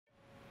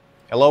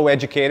Hello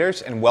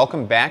educators, and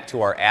welcome back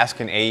to our Ask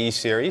an AE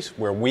series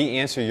where we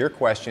answer your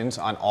questions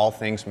on all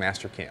things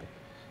Mastercam.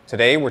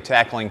 Today we're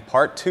tackling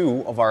part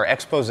 2 of our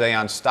expose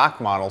on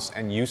stock models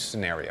and use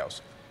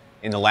scenarios.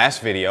 In the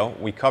last video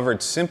we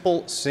covered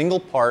simple single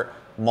part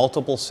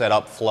multiple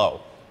setup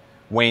flow.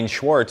 Wayne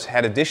Schwartz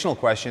had additional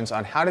questions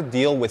on how to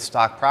deal with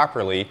stock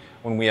properly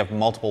when we have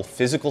multiple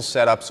physical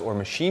setups or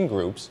machine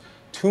groups,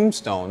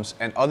 tombstones,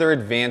 and other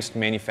advanced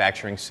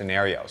manufacturing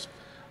scenarios.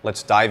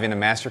 Let's dive into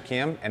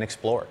Mastercam and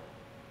explore.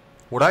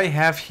 What I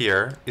have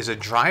here is a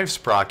drive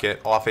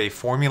sprocket off a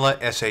Formula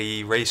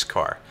SAE race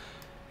car,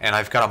 and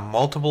I've got a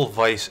multiple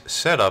vice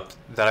setup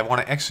that I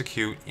want to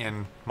execute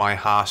in my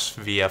Haas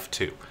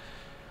VF2.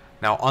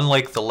 Now,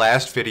 unlike the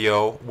last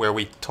video where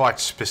we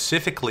talked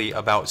specifically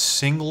about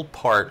single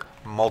part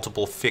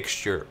multiple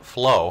fixture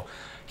flow,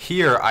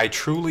 here I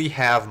truly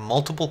have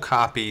multiple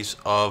copies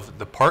of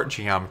the part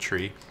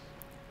geometry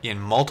in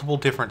multiple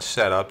different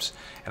setups,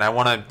 and I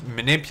want to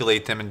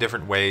manipulate them in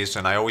different ways,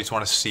 and I always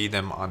want to see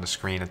them on the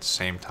screen at the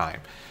same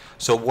time.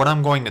 So what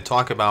I'm going to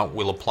talk about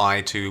will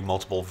apply to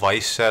multiple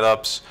vice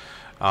setups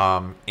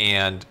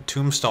and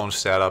tombstone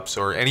setups,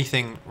 or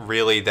anything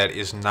really that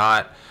is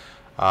not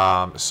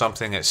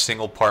something that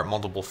single part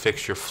multiple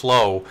fixture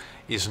flow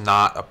is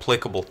not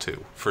applicable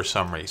to for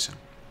some reason.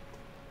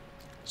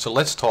 So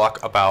let's talk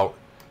about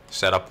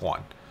setup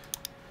 1.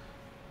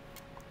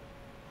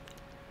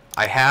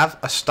 I have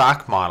a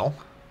stock model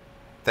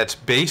that's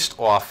based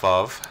off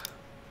of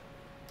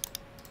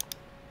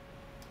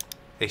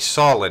a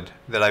solid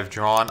that I've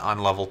drawn on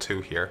level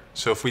 2 here.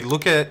 So if we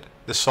look at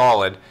the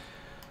solid,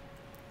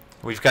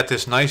 we've got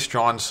this nice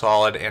drawn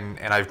solid, and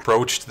I've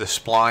broached the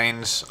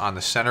splines on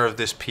the center of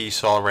this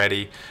piece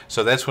already.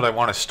 So that's what I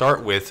want to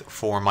start with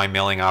for my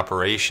milling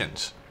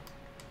operations.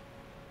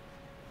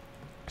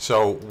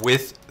 So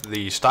with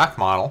the stock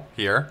model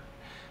here,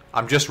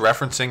 I'm just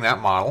referencing that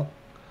model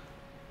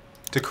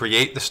to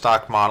create the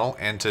stock model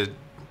and to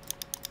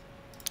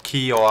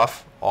key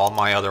off all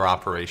my other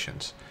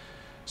operations.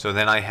 So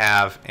then I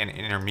have an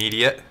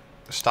intermediate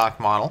stock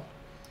model,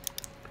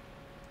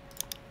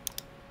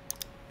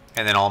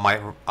 and then all my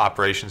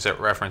operations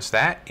that reference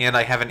that, and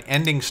I have an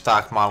ending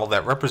stock model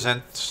that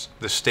represents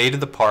the state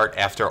of the part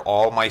after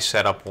all my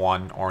setup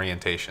 1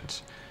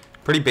 orientations.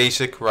 Pretty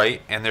basic,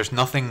 right? And there's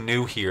nothing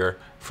new here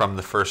from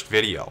the first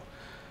video.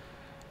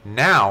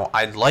 Now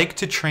I'd like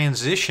to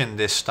transition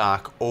this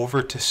stock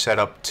over to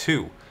setup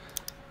 2.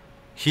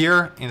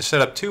 Here in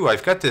setup 2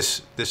 I've got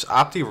this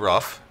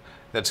OptiRough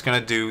that's going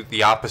to do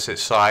the opposite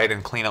side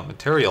and clean up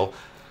material,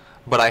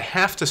 but I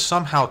have to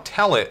somehow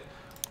tell it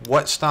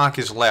what stock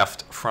is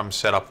left from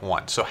setup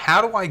 1. So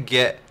how do I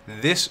get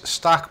this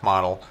stock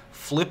model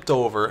flipped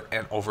over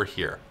and over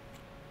here?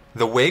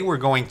 The way we're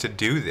going to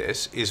do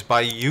this is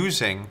by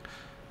using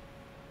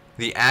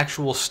the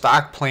actual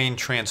stock plane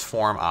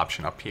transform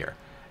option up here.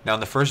 Now in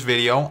the first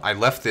video I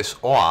left this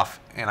off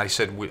and I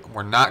said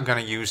we're not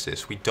going to use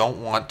this. We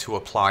don't want to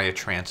apply a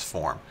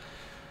transform.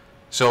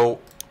 So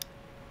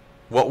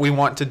what we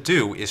want to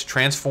do is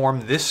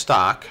transform this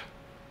stock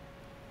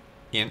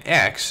in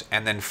X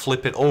and then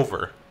flip it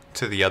over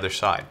to the other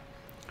side.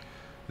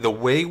 The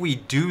way we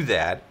do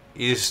that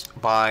is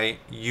by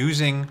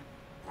using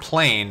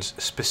planes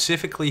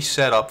specifically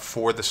set up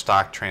for the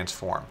stock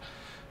transform.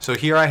 So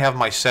here I have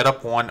my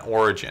setup 1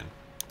 origin,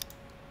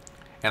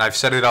 and I've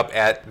set it up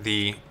at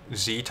the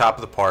Z top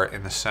of the part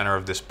in the center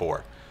of this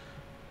bore.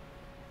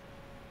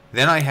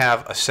 Then I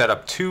have a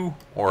setup 2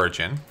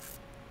 origin,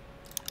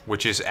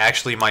 which is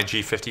actually my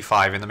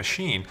G55 in the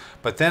machine.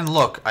 But then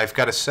look, I've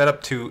got a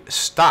setup 2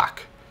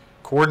 stock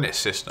coordinate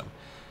system.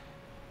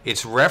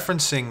 It's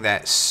referencing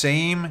that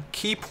same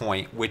key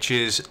point, which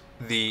is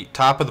the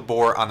top of the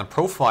bore on the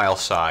profile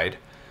side,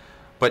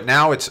 but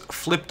now it's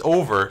flipped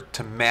over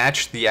to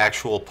match the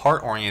actual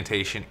part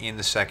orientation in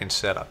the second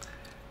setup.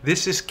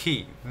 This is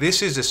key.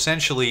 This is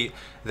essentially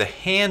the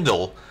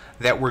handle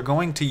that we're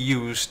going to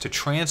use to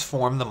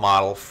transform the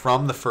model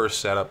from the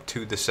first setup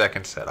to the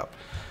second setup.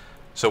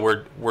 So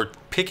we're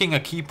picking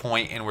a key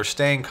point and we're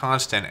staying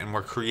constant, and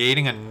we're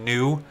creating a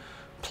new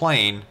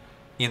plane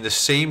in the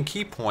same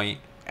key point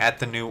at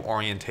the new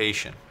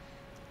orientation.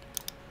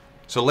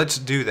 So let's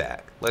do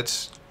that.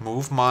 Let's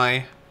move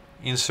my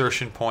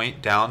insertion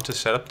point down to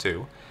setup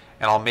 2,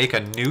 and I'll make a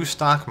new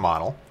stock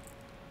model.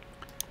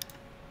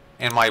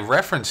 And my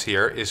reference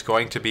here is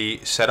going to be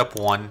setup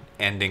 1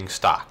 ending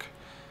stock.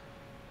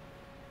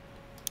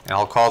 And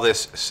I'll call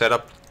this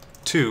setup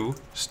 2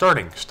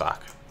 starting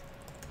stock.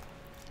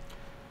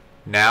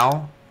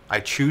 Now I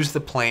choose the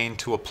plane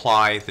to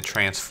apply the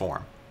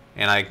transform.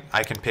 And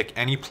I can pick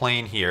any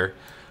plane here,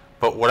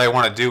 but what I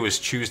want to do is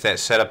choose that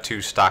setup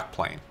 2 stock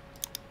plane.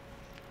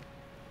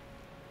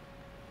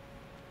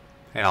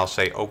 And I'll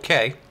say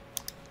OK.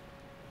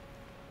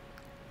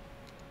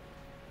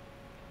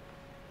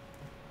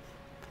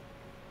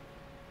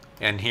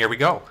 And here we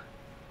go.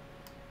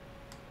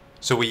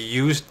 So we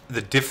used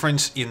the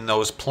difference in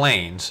those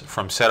planes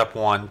from setup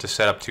 1 to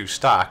setup 2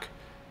 stock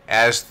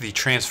as the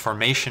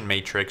transformation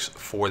matrix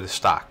for the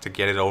stock to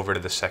get it over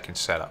to the second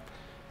setup.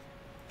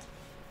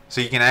 So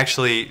you can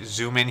actually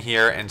zoom in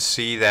here and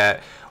see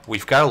that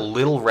we've got a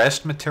little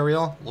rest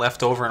material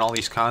left over in all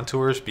these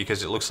contours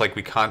because it looks like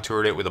we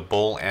contoured it with a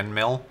bowl end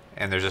mill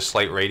and there's a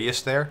slight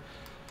radius there.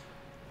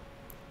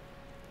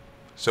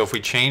 So if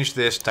we change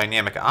this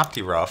dynamic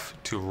OptiRough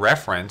to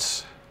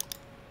reference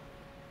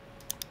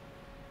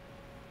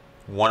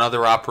one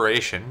other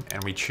operation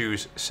and we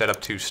choose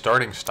setup to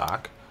starting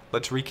stock,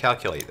 let's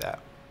recalculate that.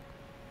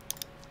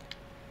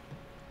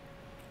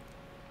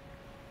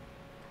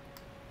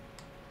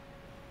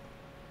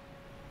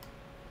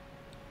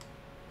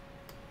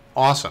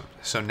 Awesome.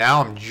 So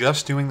now I'm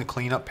just doing the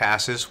cleanup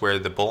passes where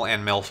the bowl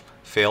end mill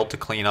failed to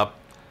clean up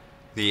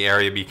the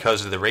area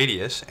because of the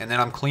radius, and then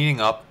I'm cleaning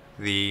up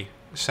the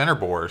center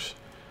bores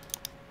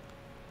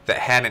that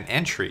had an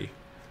entry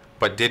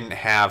but didn't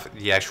have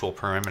the actual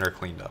perimeter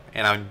cleaned up.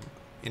 And I'm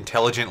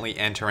intelligently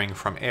entering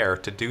from air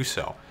to do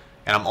so.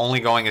 And I'm only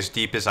going as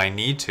deep as I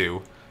need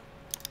to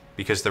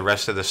because the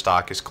rest of the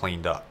stock is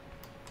cleaned up.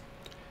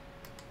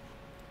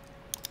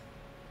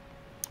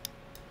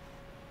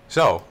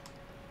 So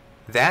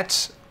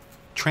that's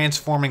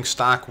transforming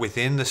stock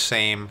within the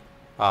same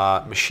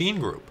machine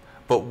group.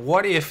 But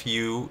what if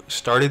you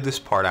started this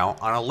part out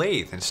on a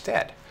lathe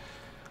instead?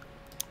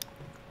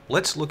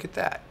 Let's look at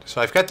that. So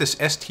I've got this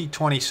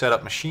ST20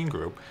 setup machine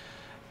group,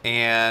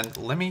 and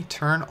let me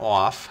turn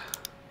off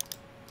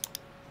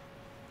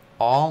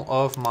all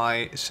of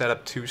my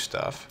setup 2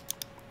 stuff,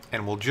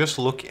 and we'll just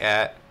look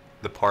at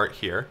the part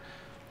here,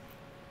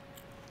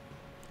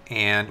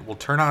 and we'll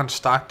turn on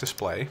stock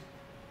display.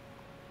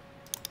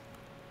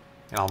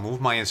 And I'll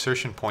move my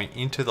insertion point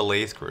into the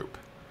lathe group.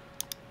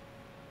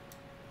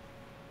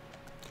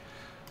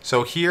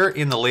 So here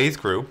in the lathe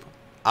group,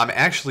 I'm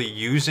actually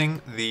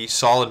using the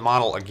solid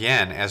model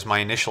again as my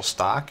initial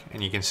stock,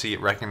 and you can see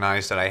it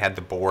recognized that I had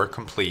the bore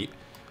complete,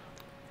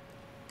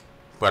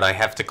 but I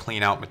have to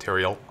clean out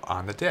material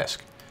on the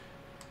disc.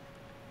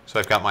 So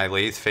I've got my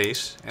lathe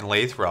face and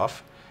lathe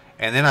rough,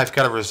 and then I've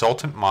got a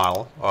resultant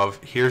model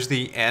of here's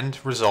the end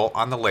result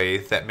on the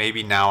lathe that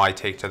maybe now I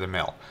take to the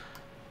mill,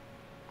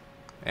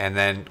 and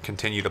then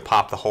continue to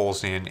pop the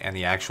holes in and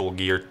the actual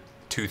gear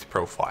tooth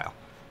profile.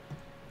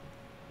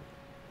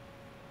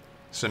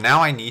 So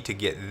now I need to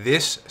get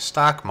this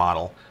stock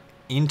model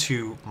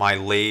into my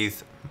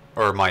lathe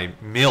or my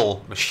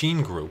mill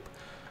machine group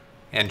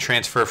and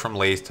transfer from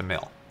lathe to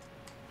mill.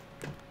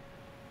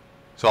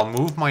 So I'll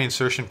move my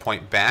insertion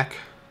point back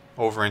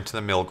over into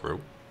the mill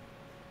group,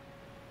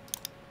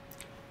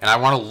 and I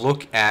want to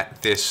look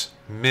at this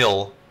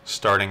mill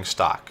starting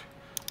stock.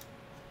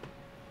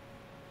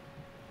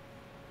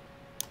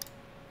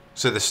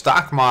 So the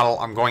stock model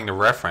I'm going to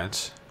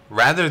reference,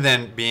 rather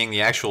than being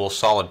the actual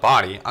solid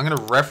body, I'm going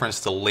to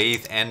reference the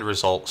lathe end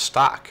result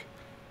stock.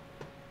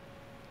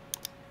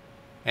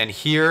 And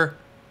here,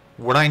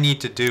 what I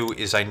need to do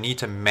is I need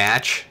to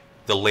match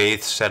the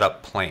lathe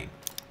setup plane.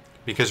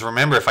 Because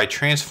remember, if I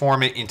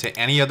transform it into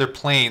any other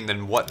plane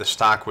than what the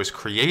stock was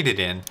created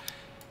in,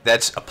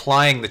 that's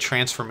applying the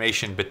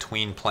transformation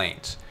between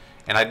planes.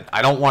 And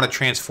I don't want to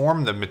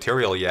transform the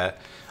material yet,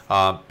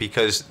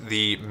 because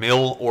the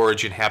mill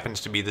origin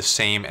happens to be the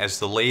same as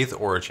the lathe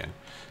origin,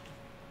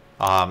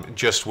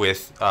 just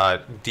with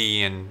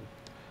D and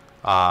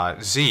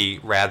Z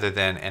rather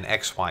than an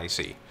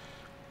XYZ.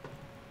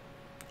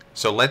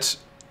 So let's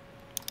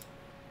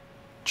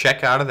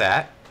check out of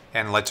that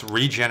and let's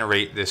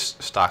regenerate this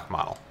stock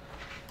model.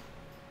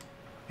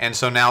 And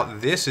so now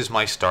this is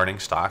my starting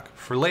stock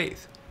for lathe.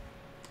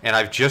 And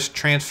I've just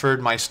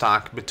transferred my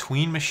stock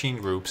between machine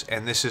groups,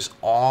 and this is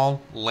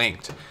all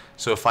linked.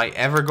 So if I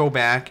ever go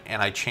back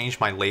and I change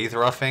my lathe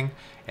roughing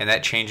and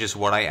that changes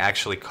what I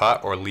actually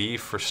cut or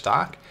leave for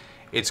stock,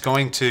 it's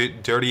going to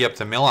dirty up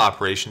the mill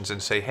operations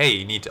and say, hey,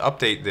 you need to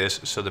update this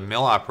so the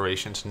mill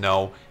operations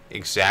know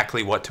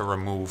exactly what to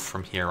remove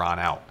from here on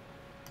out.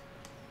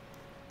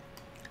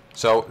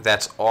 So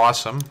that's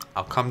awesome.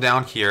 I'll come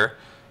down here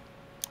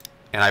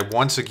and I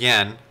once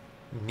again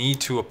need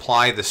to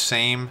apply the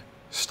same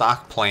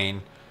stock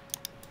plane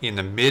in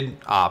the mid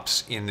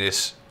ops in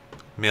this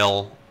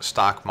mill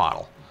stock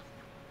model.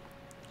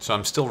 So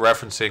I'm still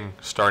referencing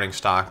starting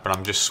stock, but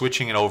I'm just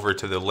switching it over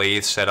to the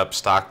lathe setup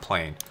stock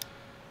plane.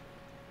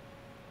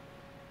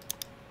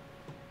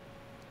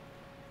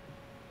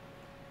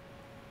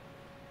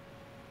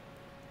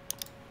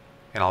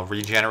 And I'll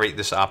regenerate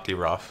this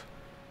OptiRough.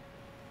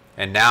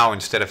 And now,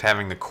 instead of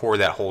having to core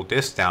that whole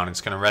disc down,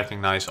 it's going to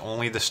recognize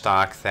only the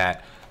stock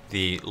that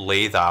the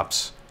lathe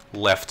ops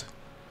left,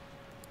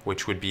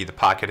 which would be the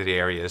pocketed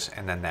areas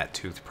and then that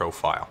tooth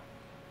profile.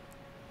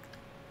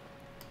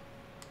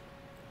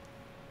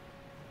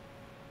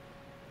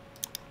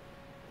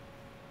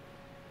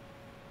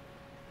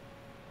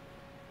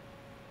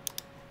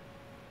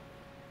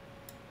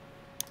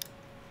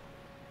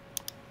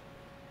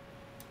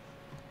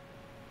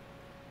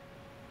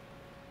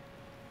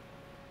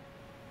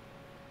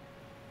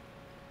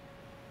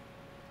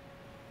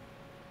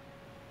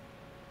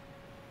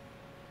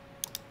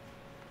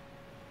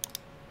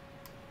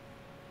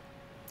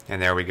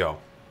 And there we go.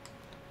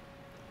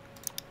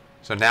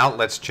 So now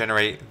let's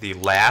generate the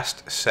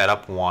last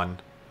setup 1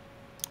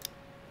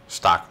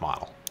 stock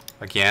model.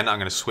 Again, I'm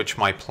going to switch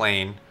my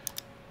plane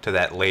to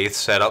that lathe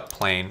setup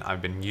plane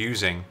I've been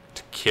using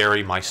to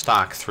carry my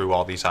stock through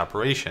all these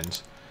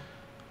operations.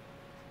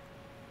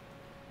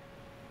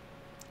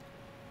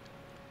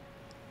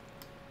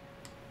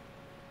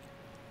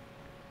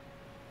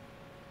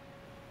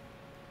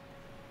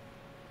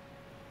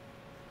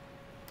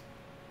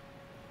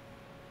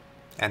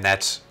 And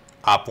that's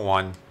op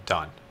 1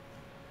 done.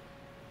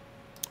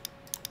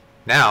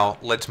 Now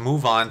let's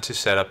move on to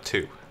setup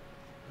 2.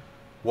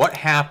 What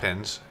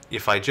happens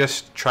if I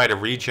just try to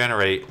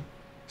regenerate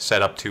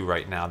setup 2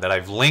 right now, that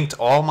I've linked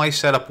all my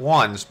setup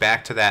 1s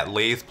back to that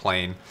lathe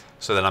plane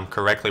so that I'm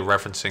correctly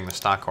referencing the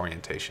stock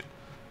orientation?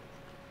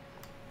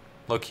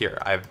 Look here,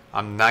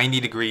 I'm 90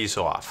 degrees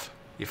off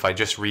if I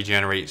just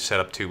regenerate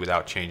setup 2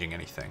 without changing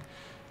anything.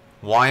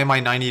 Why am I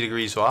 90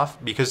 degrees off?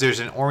 Because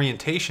there's an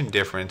orientation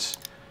difference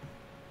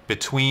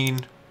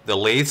between the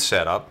lathe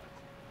setup,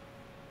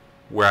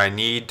 where I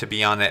need to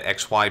be on that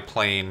XY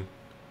plane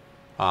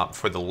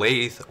for the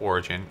lathe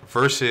origin,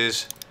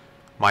 versus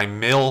my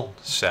mill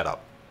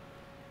setup.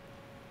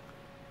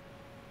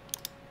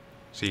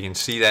 So you can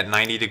see that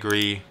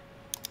 90-degree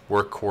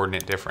work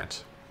coordinate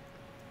difference.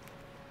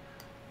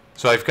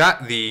 So I've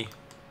got the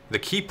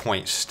key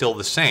point still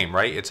the same,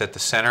 right? It's at the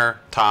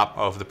center top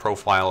of the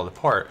profile of the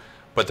part,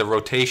 but the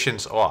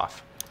rotation's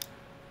off.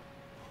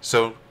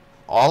 So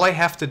all I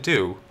have to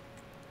do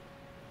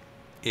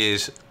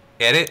is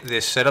edit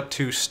this setup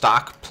 2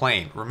 stock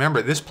plane.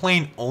 Remember, this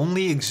plane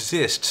only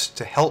exists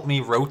to help me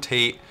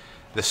rotate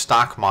the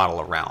stock model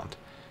around.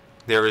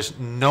 There is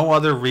no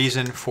other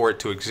reason for it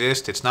to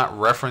exist. It's not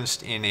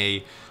referenced in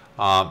a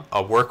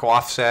work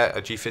offset,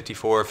 a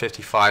G54 or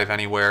 55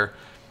 anywhere.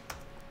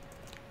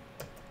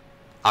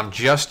 I'm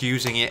just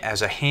using it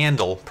as a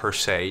handle, per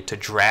se, to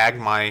drag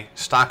my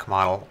stock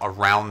model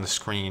around the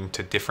screen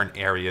to different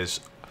areas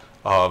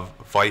of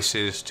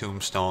vices,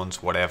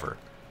 tombstones, whatever.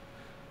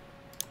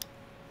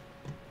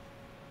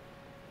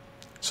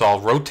 So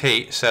I'll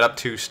rotate setup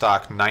 2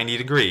 stock 90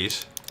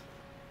 degrees,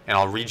 and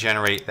I'll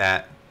regenerate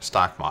that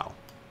stock model.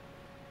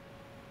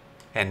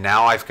 And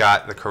now I've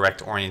got the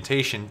correct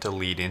orientation to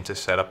lead into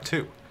setup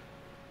 2.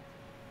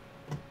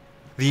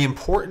 The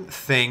important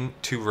thing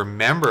to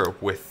remember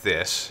with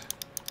this,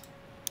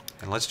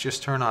 and let's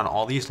just turn on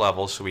all these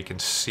levels so we can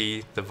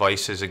see the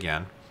vices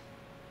again,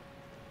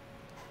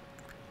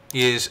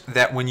 is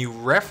that when you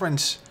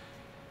reference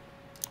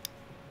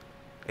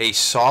a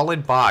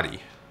solid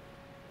body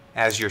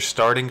as your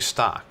starting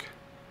stock,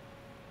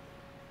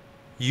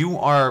 you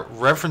are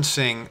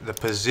referencing the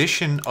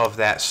position of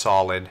that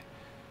solid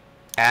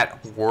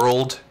at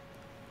world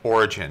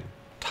origin,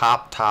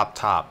 top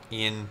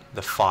in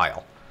the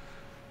file.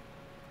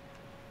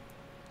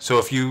 So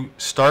if you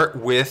start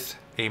with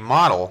a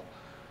model,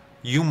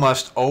 you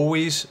must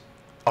always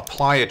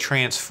apply a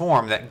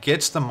transform that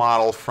gets the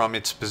model from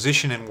its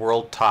position in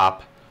world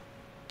top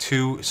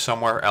to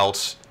somewhere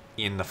else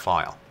in the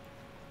file.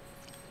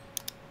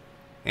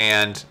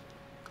 And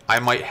I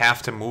might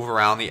have to move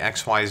around the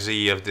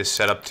XYZ of this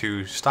setup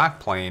 2 stock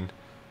plane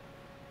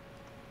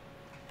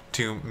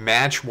to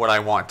match what I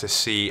want to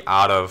see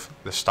out of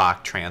the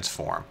stock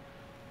transform.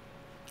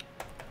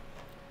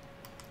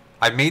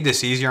 I've made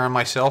this easier on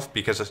myself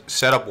because a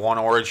setup 1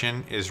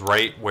 origin is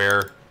right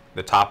where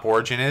the top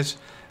origin is.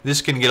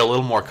 This can get a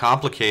little more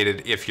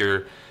complicated if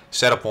your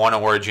setup 1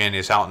 origin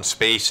is out in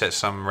space at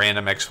some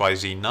random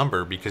XYZ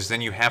number, because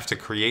then you have to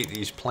create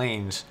these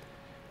planes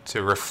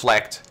to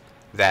reflect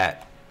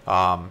that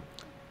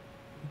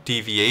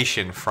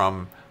deviation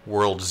from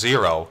world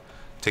 0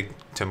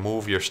 to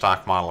move your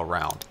stock model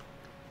around.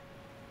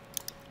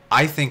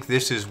 I think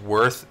this is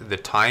worth the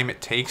time it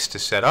takes to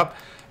set up,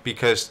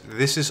 because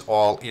this is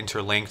all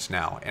interlinked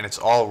now and it's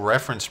all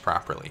referenced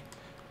properly.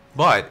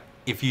 But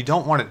if you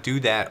don't want to do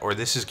that, or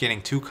this is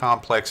getting too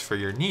complex for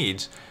your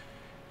needs,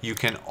 you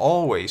can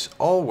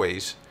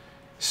always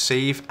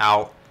save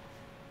out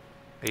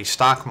a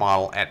stock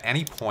model at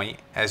any point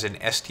as an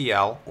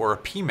STL or a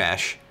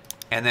PMesh,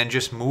 and then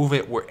just move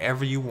it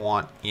wherever you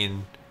want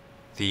in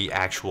the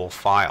actual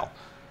file.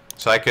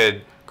 So I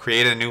could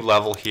create a new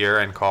level here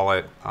and call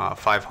it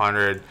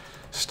 500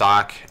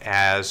 stock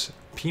as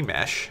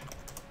PMesh.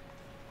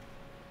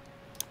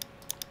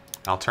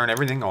 I'll turn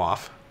everything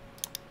off,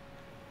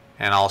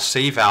 and I'll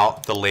save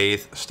out the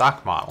lathe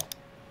stock model.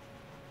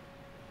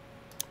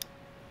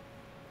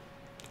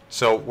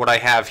 So what I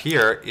have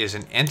here is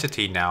an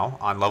entity now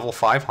on level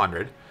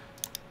 500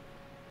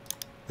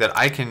 that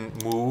I can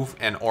move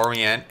and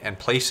orient and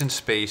place in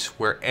space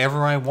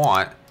wherever I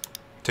want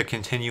to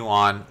continue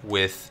on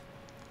with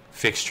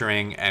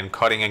fixturing and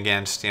cutting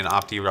against in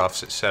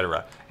OptiRoughs,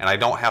 etc. And I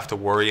don't have to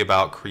worry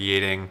about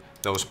creating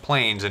those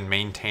planes and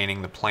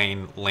maintaining the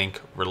plane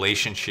link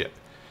relationship.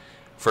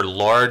 For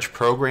large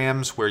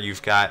programs where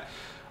you've got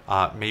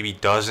maybe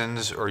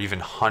dozens or even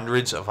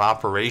hundreds of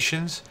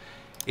operations,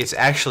 it's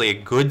actually a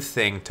good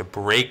thing to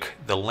break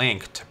the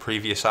link to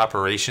previous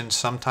operations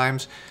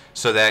sometimes,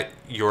 so that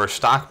your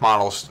stock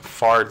models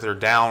farther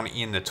down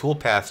in the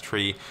toolpath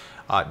tree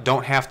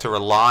don't have to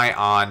rely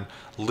on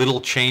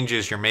little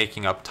changes you're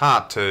making up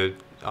top to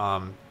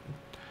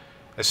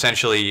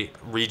essentially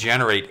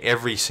regenerate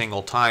every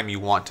single time you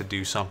want to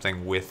do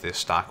something with this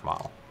stock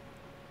model.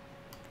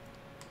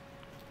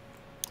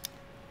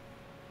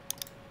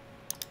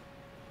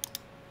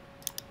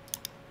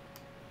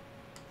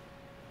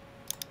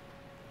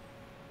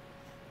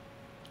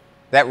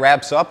 That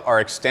wraps up our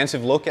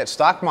extensive look at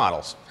stock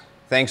models.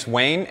 Thanks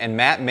Wayne and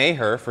Matt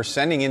Maher for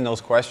sending in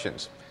those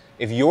questions.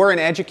 If you're an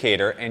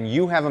educator and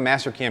you have a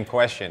Mastercam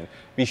question,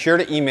 be sure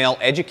to email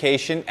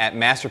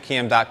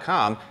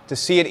education@mastercam.com to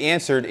see it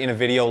answered in a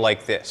video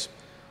like this.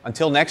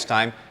 Until next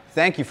time,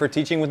 thank you for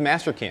teaching with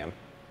Mastercam.